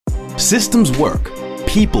Systems work,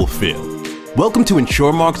 people fail. Welcome to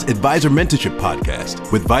InsureMark's Advisor Mentorship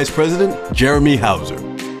Podcast with Vice President Jeremy Hauser,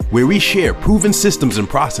 where we share proven systems and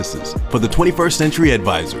processes for the 21st century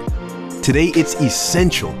advisor. Today, it's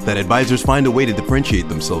essential that advisors find a way to differentiate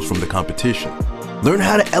themselves from the competition. Learn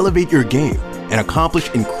how to elevate your game and accomplish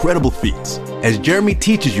incredible feats as Jeremy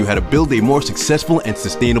teaches you how to build a more successful and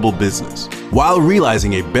sustainable business while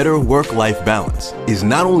realizing a better work-life balance is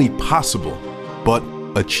not only possible, but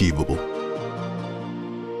achievable.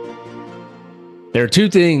 There are two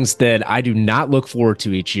things that I do not look forward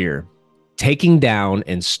to each year: taking down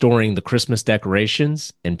and storing the Christmas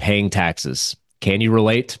decorations and paying taxes. Can you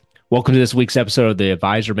relate? Welcome to this week's episode of the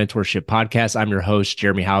Advisor Mentorship Podcast. I'm your host,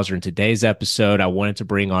 Jeremy Hauser. In today's episode, I wanted to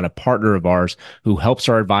bring on a partner of ours who helps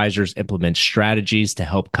our advisors implement strategies to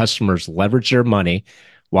help customers leverage their money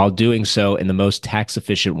while doing so in the most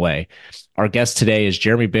tax-efficient way. Our guest today is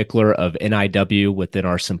Jeremy Bickler of NIW within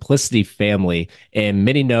our Simplicity family. And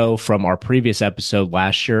many know from our previous episode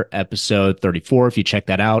last year, episode 34, if you check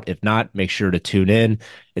that out. If not, make sure to tune in.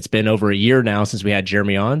 It's been over a year now since we had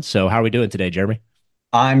Jeremy on. So how are we doing today, Jeremy?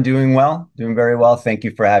 I'm doing well, doing very well. Thank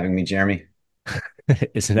you for having me, Jeremy.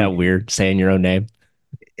 Isn't that weird, saying your own name?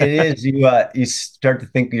 It is. You start to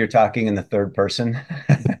think you're talking in the third person.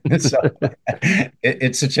 So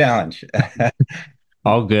it's a challenge.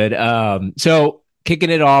 All good. So kicking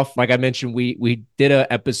it off, like I mentioned, we did an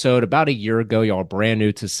episode about a year ago. Y'all are brand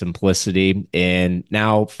new to Simplicity, and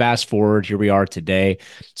now fast forward, here we are today.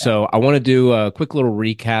 So I want to do a quick little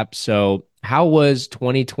recap. So how was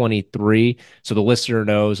 2023? So the listener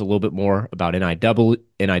knows a little bit more about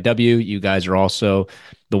NIW. You guys are also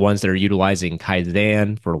the ones that are utilizing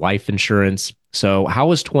Kaizen for life insurance. So how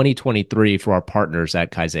was 2023 for our partners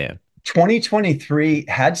at Kaizen? 2023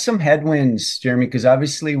 had some headwinds, Jeremy, because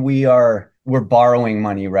obviously we're borrowing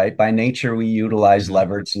money, right? By nature, we utilize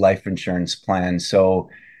leveraged life insurance plans. So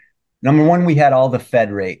number one, we had all the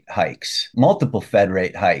Fed rate hikes, multiple Fed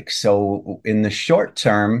rate hikes. So in the short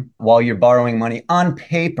term, while you're borrowing money on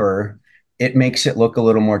paper, it makes it look a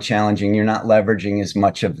little more challenging. You're not leveraging as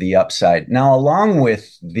much of the upside. Now, along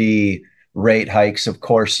with the rate hikes, of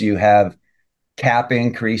course, you have cap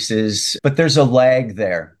increases, but there's a lag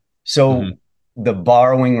there. So the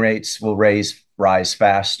borrowing rates will rise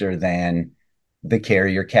faster than the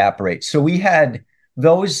carrier cap rate. So we had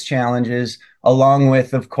those challenges, along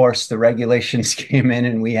with, of course, the regulations came in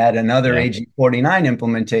and we had another AG 49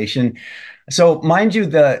 implementation. So mind you,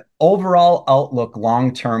 the overall outlook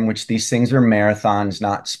long-term, which these things are marathons,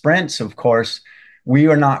 not sprints, of course, we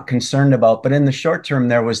are not concerned about. But in the short term,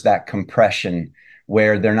 there was that compression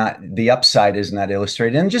where the upside is not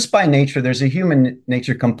illustrated. And just by nature, there's a human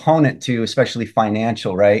nature component to, especially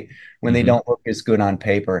financial, right? When they don't look as good on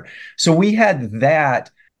paper. So we had that.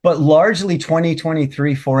 But largely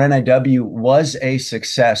 2023 for NIW was a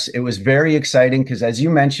success. It was very exciting because, as you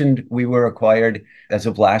mentioned, we were acquired as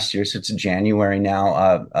of last year. So it's January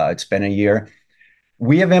now. It's been a year.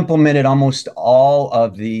 We have implemented almost all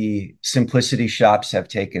of the Simplicity shops have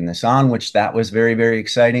taken this on, which that was very, very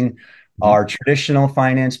exciting. Our traditional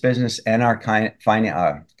finance business and our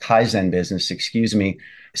Kaizen business,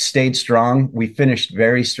 stayed strong. We finished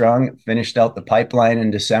very strong, finished out the pipeline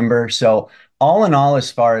in December. So all in all,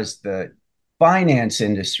 as far as the finance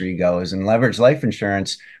industry goes and leveraged life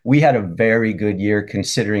insurance, we had a very good year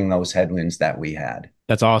considering those headwinds that we had.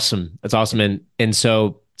 That's awesome. That's awesome. And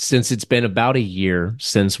so since it's been about a year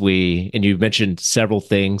since and you've mentioned several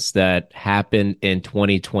things that happened in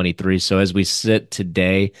 2023. So as we sit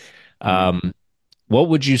today, what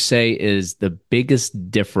would you say is the biggest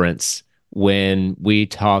difference when we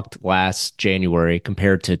talked last January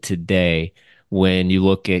compared to today, when you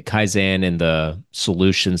look at Kaizen and the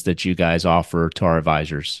solutions that you guys offer to our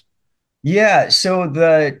advisors? Yeah, so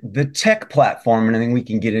the tech platform, and I think we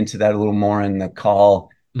can get into that a little more in the call,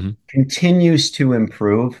 continues to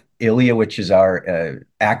improve. ILIA, which is our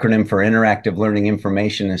acronym for Interactive Learning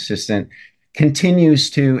Information Assistant, continues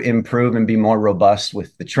to improve and be more robust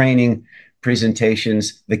with the training,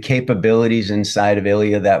 presentations, the capabilities inside of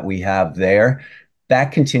ILIA that we have there.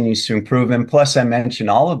 That continues to improve. And plus, I mentioned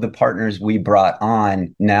all of the partners we brought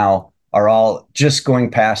on now are all just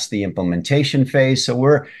going past the implementation phase. So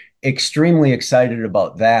we're extremely excited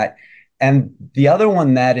about that. And the other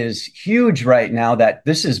one that is huge right now, that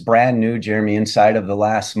this is brand new, Jeremy, inside of the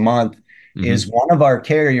last month, is one of our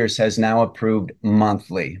carriers has now approved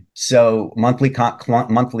monthly. So monthly client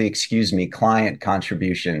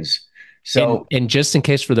contributions. So and just in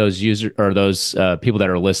case for those users or those people that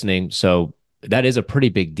are listening, so that is a pretty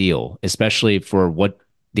big deal, especially for what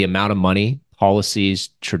the amount of money policies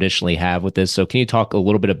traditionally have with this. So can you talk a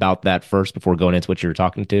little bit about that first before going into what you were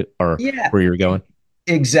talking to or Yeah, where you were going?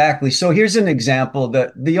 exactly. So here's an example.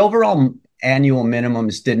 The overall annual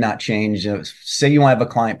minimums did not change. Say you have a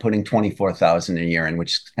client putting 24,000 a year in,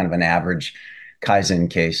 which is kind of an average Kaizen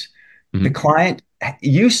case. The Hmm. client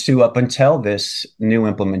used to, up until this new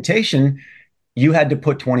implementation, you had to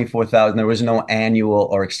put 24,000. There was no annual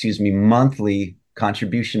or, excuse me, monthly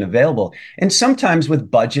contribution available. And sometimes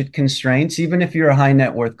with budget constraints, even if you're a high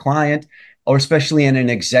net worth client, or especially in an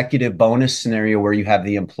executive bonus scenario where you have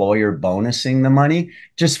the employer bonusing the money,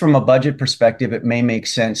 just from a budget perspective, it may make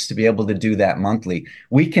sense to be able to do that monthly.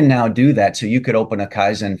 We can now do that. So you could open a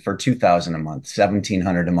Kaizen for 2,000 a month,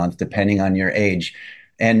 1,700 a month, depending on your age.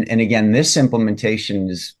 And again, this implementation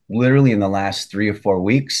is literally in the last 3 or 4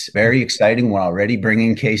 weeks. Very exciting. We're already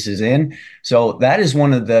bringing cases in. So that is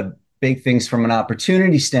one of the big things from an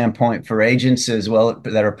opportunity standpoint for agents as well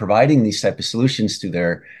that are providing these type of solutions to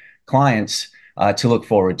their clients to look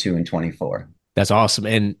forward to in 24. That's awesome.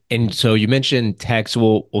 And so you mentioned text.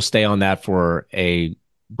 We'll stay on that for a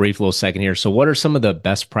brief little second here. So what are some of the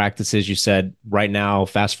best practices you said right now,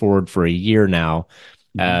 fast forward for a year now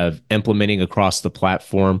of implementing across the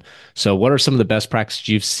platform? So what are some of the best practices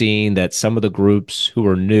you've seen that some of the groups who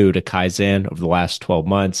are new to Kaizen over the last 12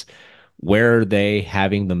 months, where are they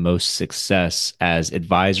having the most success as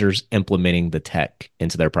advisors implementing the tech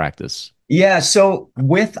into their practice? Yeah, so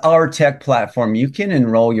with our tech platform, you can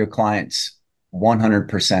enroll your clients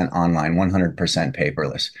 100% online, 100%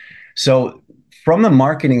 paperless. So from a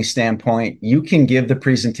marketing standpoint, you can give the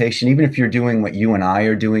presentation, even if you're doing what you and I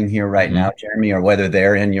are doing here right Hmm. now, Jeremy, or whether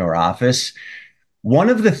they're in your office. One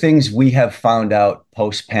of the things we have found out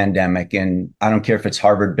post-pandemic, and I don't care if it's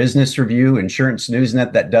Harvard Business Review, Insurance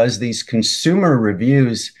Newsnet that does these consumer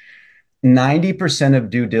reviews, 90% of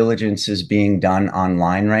due diligence is being done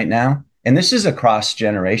online right now. And this is across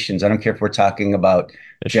generations. I don't care if we're talking about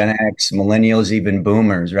Gen X, millennials, even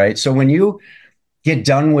boomers, right? So when you get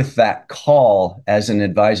done with that call as an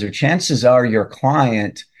advisor, chances are your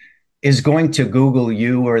client is going to Google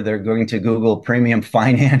you or they're going to Google premium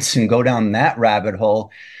finance and go down that rabbit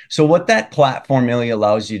hole. So what that platform really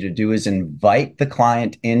allows you to do is invite the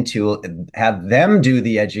client into, have them do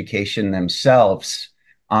the education themselves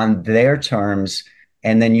on their terms.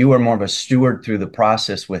 And then you are more of a steward through the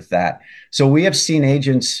process with that. So we have seen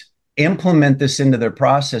agents implement this into their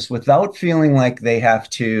process without feeling like they have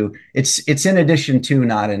to, it's in addition to,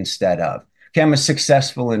 not instead of. Okay, I'm a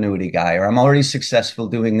successful annuity guy, or I'm already successful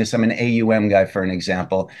doing this. I'm an AUM guy, for an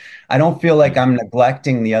example. I don't feel like I'm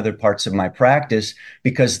neglecting the other parts of my practice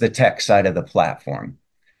because the tech side of the platform.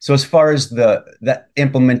 So as far as that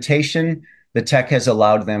implementation, the tech has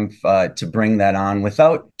allowed them to bring that on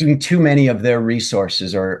without doing too many of their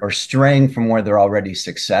resources or straying from where they're already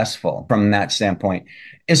successful from that standpoint.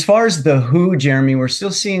 As far as the who, Jeremy, we're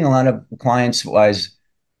still seeing a lot of clients wise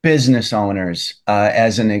business owners,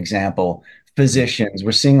 as an example, physicians.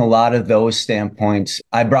 We're seeing a lot of those standpoints.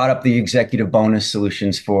 I brought up the executive bonus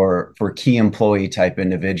solutions for key employee type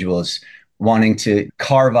individuals wanting to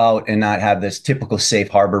carve out and not have this typical safe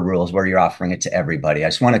harbor rules where you're offering it to everybody. I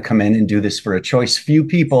just want to come in and do this for a choice few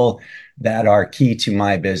people that are key to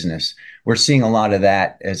my business. We're seeing a lot of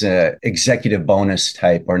that as a executive bonus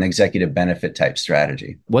type or an executive benefit type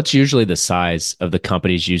strategy. What's usually the size of the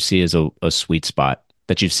companies you see as a sweet spot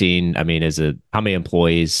that you've seen? I mean, is it how many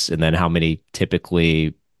employees and then how many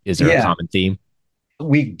typically, is there a Yeah, common theme?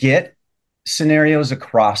 we get scenarios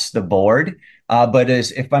across the board. But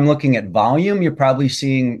as if I'm looking at volume, you're probably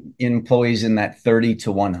seeing employees in that 30 to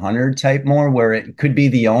 100 type more, where it could be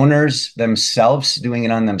the owners themselves doing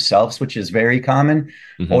it on themselves, which is very common,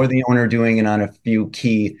 Hmm. or the owner doing it on a few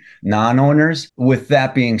key non-owners. With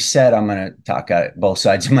that being said, I'm going to talk out both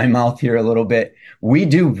sides of my mouth here a little bit. We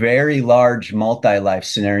do very large multi-life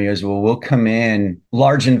scenarios where we'll come in,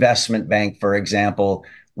 large investment bank, for example,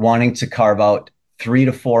 wanting to carve out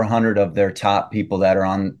 300 to 400 of their top people that are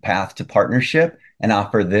on path to partnership and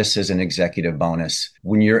offer this as an executive bonus.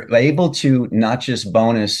 When you're able to not just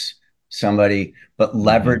bonus somebody, but Hmm.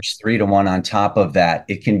 leverage 3 to 1 on top of that,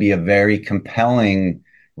 it can be a very compelling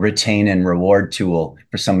retain and reward tool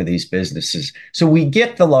for some of these businesses. So we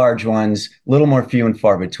get the large ones, a little more few and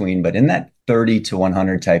far between, but in that 30 to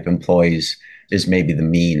 100 type employees is maybe the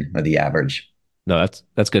mean or the average. No,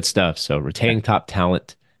 that's good stuff. So Yeah. retaining top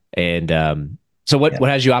talent. And so what Yeah. what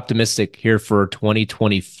has you optimistic here for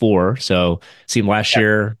 2024? So seemed last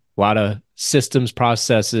year a lot of systems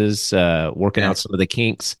processes, working Yeah. out some of the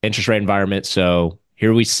kinks, interest rate environment. So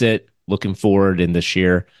here we sit looking forward in this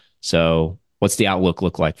year. So what's the outlook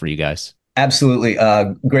look like for you guys? Absolutely.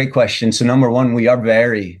 Great question. So, number one, we are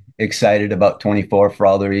very excited about 24 for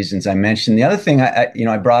all the reasons I mentioned. The other thing,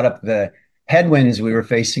 I brought up the headwinds we were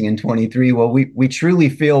facing in 23. Well, we truly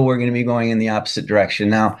feel we're going to be going in the opposite direction.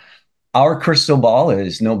 Now, our crystal ball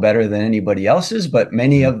is no better than anybody else's, but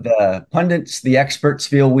many of the pundits, the experts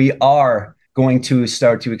feel we are going to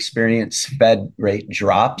start to experience Fed rate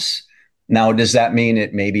drops. Now, does that mean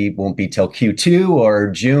it maybe won't be till Q2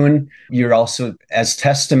 or June? You're also, as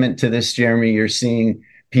testament to this, Jeremy, you're seeing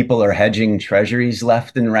people are hedging treasuries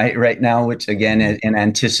left and right now, which again, in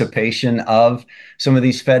anticipation of some of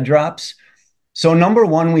these Fed drops. So number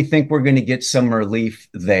one, we think we're going to get some relief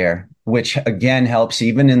there, which again helps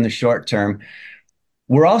even in the short term.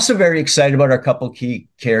 We're also very excited about our couple key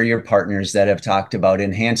carrier partners that have talked about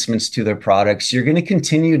enhancements to their products. You're going to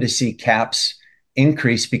continue to see caps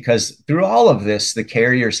increase because through all of this, the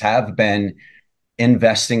carriers have been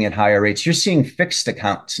investing at higher rates. You're seeing fixed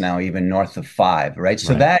accounts now, even north of 5, right?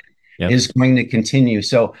 So that is going to continue.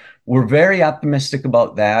 So we're very optimistic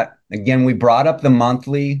about that. Again, we brought up the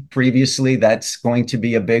monthly previously. That's going to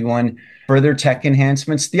be a big one. Further tech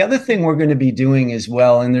enhancements. The other thing we're going to be doing as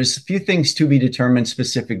well, and there's a few things to be determined,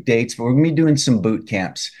 specific dates, but we're going to be doing some boot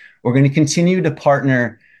camps. We're going to continue to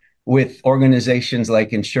partner with organizations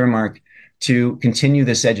like InsureMark to continue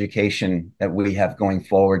this education that we have going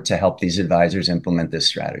forward to help these advisors implement this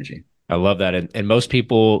strategy. I love that. And most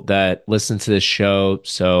people that listen to this show,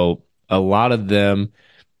 so a lot of them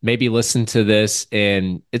maybe listen to this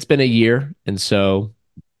and it's been a year. And so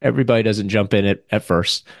everybody doesn't jump in at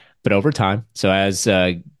first, but over time. So as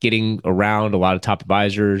getting around a lot of top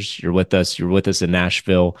advisors, you're with us in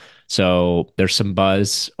Nashville. So there's some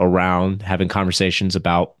buzz around having conversations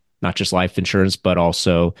about not just life insurance, but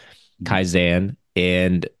also Kaizen.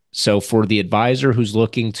 And so for the advisor who's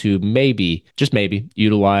looking to maybe, just maybe,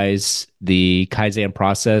 utilize the Kaizen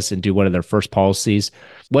process and do one of their first policies,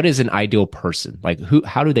 what is an ideal person? Like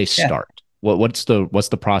how do they start? What's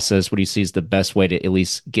the process? What do you see is the best way to at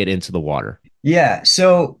least get into the water? Yeah.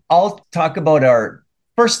 So I'll talk about our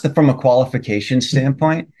first from a qualification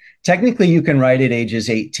standpoint. Technically, you can write at ages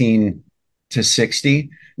 18 to 60.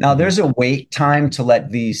 Now, there's a wait time to let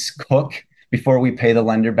these cook before we pay the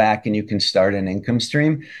lender back and you can start an income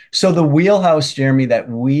stream. So the wheelhouse, Jeremy, that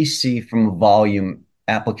we see from volume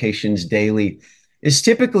applications daily is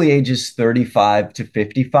typically ages 35 to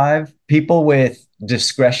 55, people with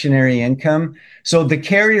discretionary income. So the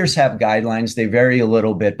carriers have guidelines. They vary a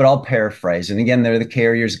little bit, but I'll paraphrase. And again, they're the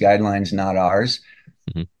carriers' guidelines, not ours.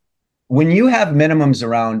 Mm-hmm. When you have minimums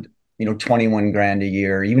around, 21 grand a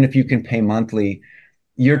year, even if you can pay monthly,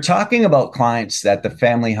 you're talking about clients that the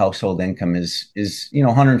family household income is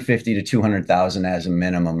 150 to 200,000 as a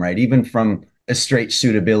minimum, right? Even from a straight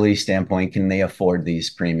suitability standpoint, can they afford these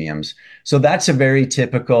premiums? So that's a very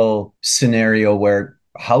typical scenario where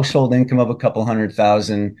household income of a couple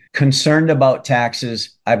 100,000, concerned about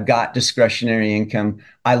taxes. I've got discretionary income.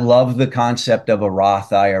 I love the concept of a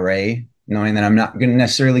Roth IRA, knowing that I'm not going to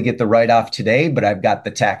necessarily get the write-off today, but I've got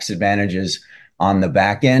the tax advantages on the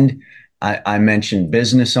back end. I mentioned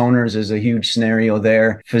business owners as a huge scenario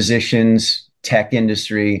there, physicians, tech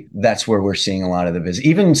industry. That's where we're seeing a lot of the visit.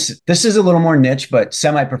 Even this is a little more niche, but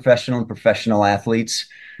semi-professional and professional athletes,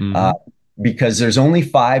 because there's only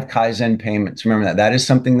 5 Kaizen payments. Remember that is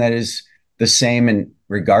something that is the same. And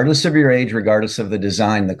regardless of your age, regardless of the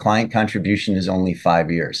design, the client contribution is only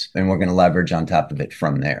 5 years. And we're going to leverage on top of it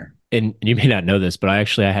from there. And you may not know this, but I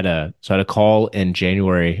had a call in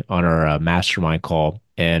January on our mastermind call.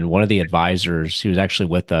 And one of the advisors who was actually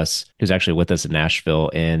with us in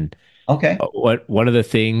Nashville. And one of the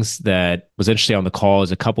things that was interesting on the call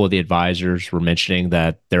is a couple of the advisors were mentioning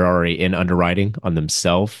that they're already in underwriting on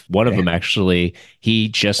themselves. One of them actually, he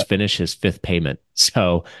just finished his 5th payment.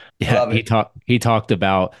 So he talked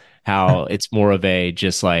about how it's more of a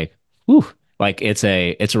just like, whew, like it's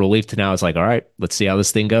a relief to now. It's like, all right, let's see how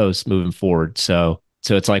this thing goes moving forward. So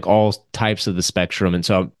it's like all types of the spectrum. And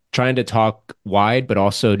so I'm trying to talk wide, but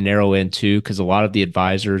also narrow in too, because a lot of the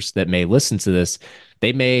advisors that may listen to this,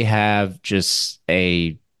 they may have just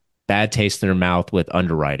a bad taste in their mouth with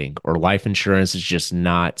underwriting, or life insurance is just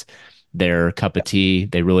not their cup of tea.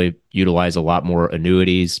 They really utilize a lot more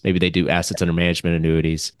annuities. Maybe they do assets under management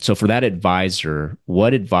annuities. So for that advisor,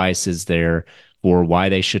 what advice is there for why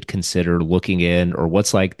they should consider looking in, or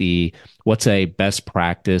what's a best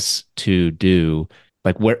practice to do?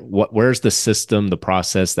 Like where's the system, the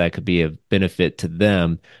process that could be of benefit to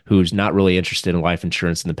them who's not really interested in life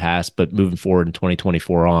insurance in the past, but moving forward in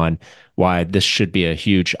 2024 on, why this should be a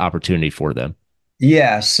huge opportunity for them?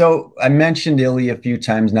 Yeah. So I mentioned Illy a few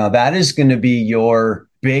times now. That is going to be your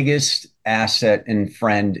biggest asset and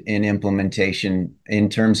friend in implementation in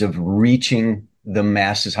terms of reaching the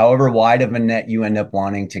masses, however wide of a net you end up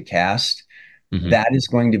wanting to cast. Mhm. That is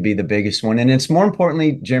going to be the biggest one. And it's more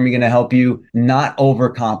importantly, Jeremy, going to help you not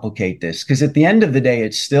overcomplicate this. Because at the end of the day,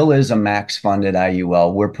 it still is a max funded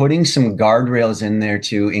IUL. We're putting some guardrails in there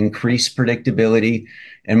to increase predictability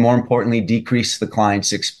and more importantly, decrease the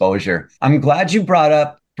client's exposure. I'm glad you brought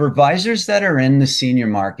up for advisors that are in the senior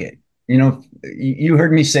market. You know, you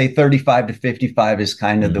heard me say 35 to 55 is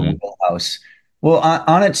kind of the wheelhouse. Well,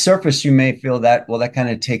 on its surface, you may feel that, well, that kind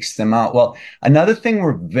of takes them out. Well, another thing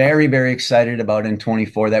we're very, very excited about in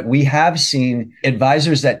 24 that we have seen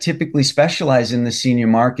advisors that typically specialize in the senior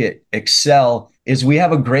market excel is we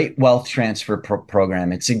have a great wealth transfer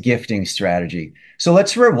program. It's a gifting strategy. So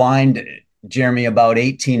let's rewind, Jeremy, about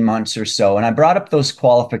 18 months or so. And I brought up those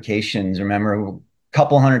qualifications. Remember, a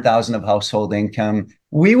couple 100,000 of household income.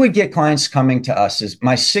 We would get clients coming to us as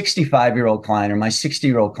my 65-year-old client or my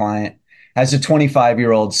 60-year-old client has a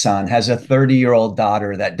 25-year-old son, has a 30-year-old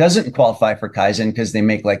daughter that doesn't qualify for Kaizen because they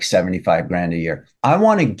make like 75 grand a year. I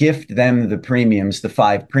want to gift them the premiums, the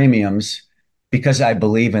 5 premiums, because I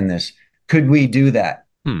believe in this. Could we do that?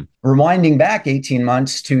 Rewinding back 18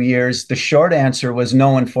 months, 2 years, the short answer was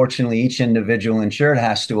no. Unfortunately, each individual insured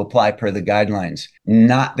has to apply per the guidelines.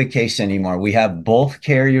 Not the case anymore. We have both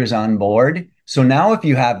carriers on board. So now if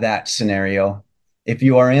you have that scenario, if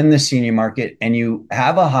you are in the senior market and you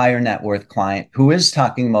have a higher net worth client who is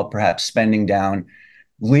talking about perhaps spending down,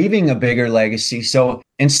 leaving a bigger legacy. So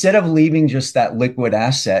instead of leaving just that liquid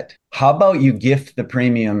asset, how about you gift the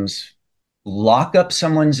premiums, lock up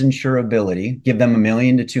someone's insurability, give them $1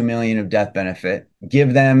 million to $2 million of death benefit,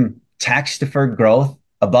 give them tax deferred growth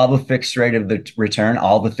above a fixed rate of the return,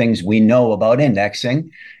 all the things we know about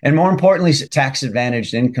indexing, and more importantly, tax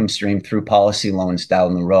advantaged income stream through policy loans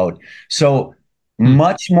down the road. So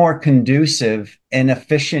much more conducive and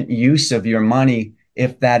efficient use of your money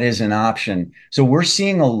if that is an option. So we're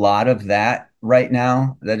seeing a lot of that right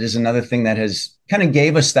now. That is another thing that has kind of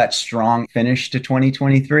gave us that strong finish to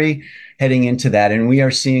 2023 heading into that. And we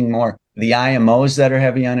are seeing more the IMOs that are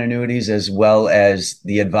heavy on annuities, as well as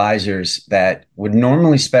the advisors that would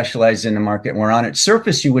normally specialize in the market. Where on its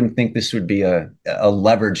surface, you wouldn't think this would be a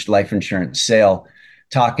leveraged life insurance sale,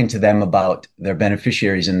 talking to them about their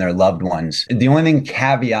beneficiaries and their loved ones. The only thing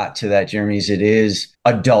caveat to that, Jeremy, is it is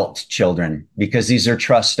adult children, because these are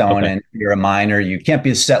trust owned. Okay. And if you're a minor, you can't be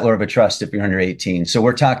the settler of a trust if you're under 18. So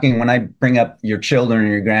we're talking, when I bring up your children or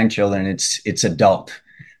your grandchildren, it's adult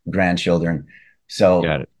grandchildren. So,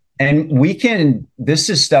 got it. And this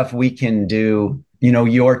is stuff we can do,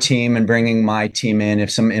 your team and bringing my team in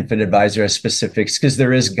if some infant advisor has specifics, because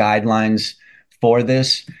there is guidelines for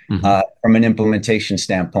this from an implementation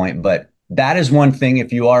standpoint. But that is one thing,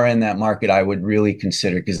 if you are in that market, I would really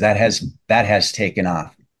consider, because that has taken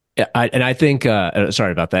off. Yeah, I think,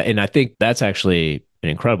 sorry about that. And I think that's actually an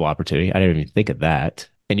incredible opportunity. I didn't even think of that.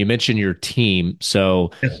 And you mentioned your team.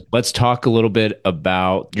 So let's talk a little bit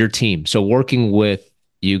about your team. So working with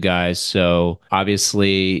you guys. So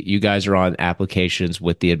obviously you guys are on applications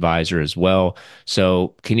with the advisor as well.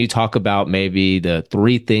 So can you talk about maybe the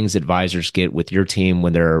 3 things advisors get with your team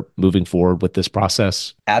when they're moving forward with this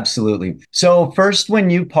process? Absolutely. So first,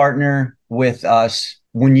 when you partner with us,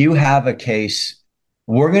 when you have a case,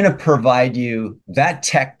 we're going to provide you that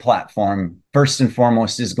tech platform. First and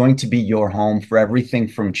foremost is going to be your home for everything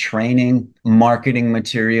from training, marketing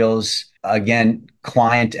materials, again,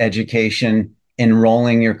 client education,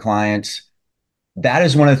 enrolling your clients. That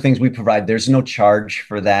is one of the things we provide. There's no charge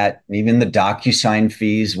for that. Even the DocuSign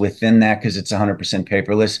fees within that, because it's 100%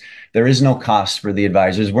 paperless, there is no cost for the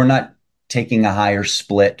advisors. We're not taking a higher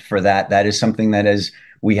split for that. That is something that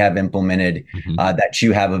we have implemented that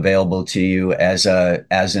you have available to you as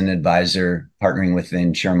an advisor partnering with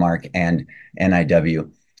InsureMark and NIW.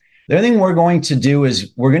 The other thing we're going to do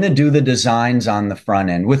is we're going to do the designs on the front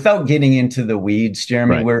end without getting into the weeds,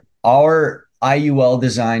 Jeremy. Right. Where our IUL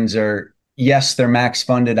designs are, yes, they're max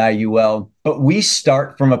funded IUL, but we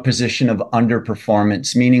start from a position of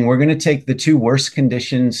underperformance, meaning we're going to take the 2 worst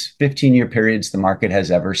conditions, 15-year periods the market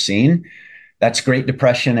has ever seen. That's Great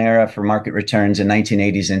Depression era for market returns and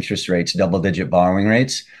 1980s interest rates, double-digit borrowing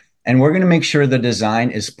rates. And we're going to make sure the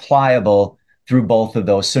design is pliable through both of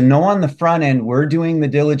those. So no, on the front end, we're doing the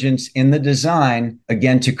diligence in the design,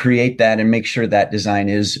 again, to create that and make sure that design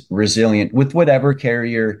is resilient with whatever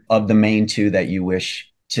carrier of the main 2 that you wish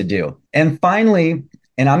to do. And finally,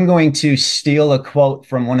 and I'm going to steal a quote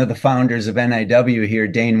from one of the founders of NIW here,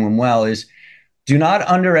 Dane Wimwell, is, do not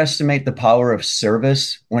underestimate the power of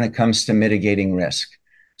service when it comes to mitigating risk.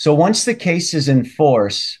 So once the case is in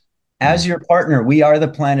force, as your partner, we are the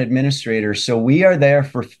plan administrator. So we are there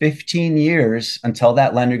for 15 years until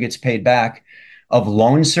that lender gets paid back. of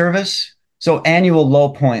loan service. So annual low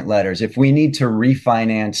point letters. If we need to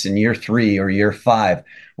refinance in year 3 or year 5,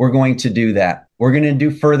 we're going to do that. We're going to do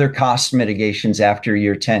further cost mitigations after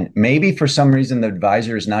year 10. Maybe for some reason the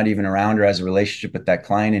advisor is not even around or has a relationship with that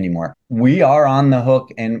client anymore. We are on the hook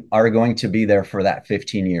and are going to be there for that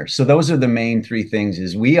 15 years. So those are the main 3 things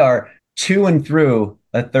is we are to and through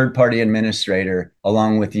a third-party administrator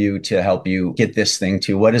along with you to help you get this thing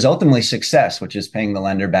to what is ultimately success, which is paying the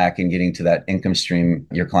lender back and getting to that income stream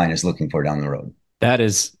your client is looking for down the road. That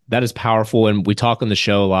is powerful. And we talk on the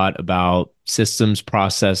show a lot about systems,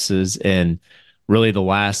 processes, and really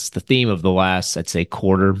the theme of the last, I'd say,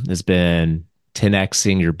 quarter has been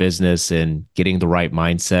 10xing your business and getting the right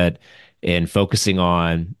mindset and focusing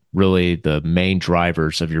on really the main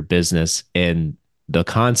drivers of your business and the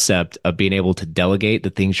concept of being able to delegate the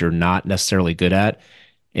things you're not necessarily good at.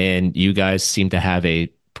 And you guys seem to have a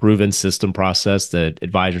proven system process that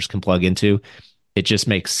advisors can plug into. It just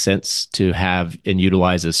makes sense to have and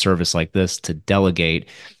utilize a service like this to delegate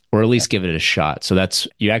or at least give it a shot. So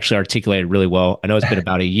you actually articulated really well. I know it's been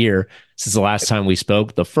about a year since the last time we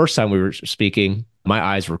spoke. The first time we were speaking, my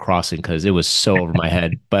eyes were crossing because it was so over my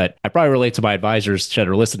head. But I probably relate to my advisors that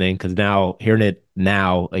are listening because now hearing it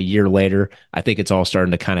now, a year later, I think it's all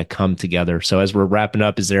starting to kind of come together. So as we're wrapping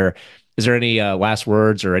up, is there any last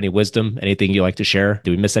words or any wisdom, anything you'd like to share?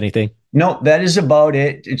 Do we miss anything? No, that is about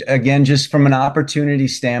it. Again, just from an opportunity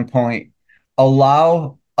standpoint,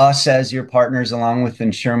 allow us as your partners along with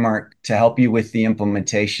InsureMark to help you with the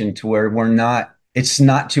implementation to where it's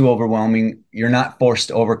not too overwhelming. You're not forced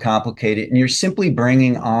to overcomplicate it. And you're simply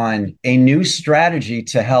bringing on a new strategy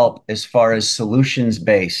to help as far as solutions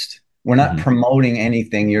based. We're not promoting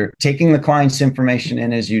anything. You're taking the client's information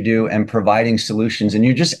in as you do and providing solutions. And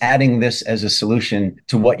you're just adding this as a solution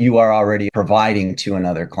to what you are already providing to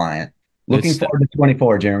another client. Looking forward to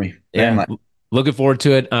 24, Jeremy. Very much. Looking forward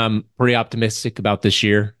to it. I'm pretty optimistic about this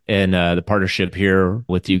year and the partnership here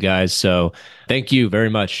with you guys. So thank you very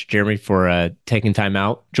much, Jeremy, for taking time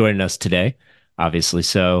out, joining us today, obviously.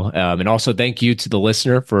 So, and also thank you to the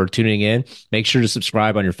listener for tuning in. Make sure to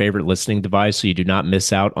subscribe on your favorite listening device so you do not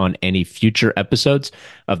miss out on any future episodes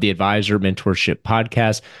of the Advisor Mentorship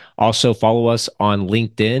Podcast. Also follow us on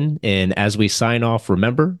LinkedIn. And as we sign off,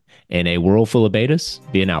 remember, in a world full of betas,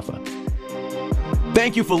 be an alpha.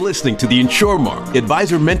 Thank you for listening to the InsureMark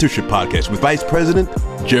Advisor Mentorship Podcast with Vice President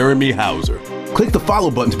Jeremy Hauser. Click the follow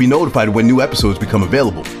button to be notified when new episodes become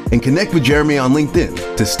available and connect with Jeremy on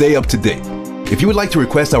LinkedIn to stay up to date. If you would like to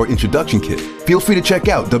request our introduction kit, feel free to check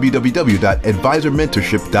out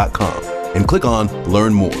www.advisormentorship.com and click on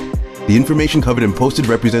Learn More. The information covered and posted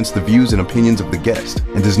represents the views and opinions of the guest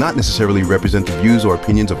and does not necessarily represent the views or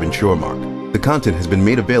opinions of InsureMark. The content has been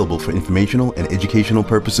made available for informational and educational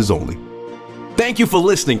purposes only. Thank you for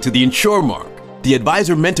listening to the InsureMark, the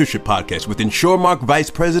Advisor Mentorship Podcast with InsureMark Vice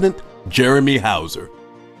President Jeremy Hauser.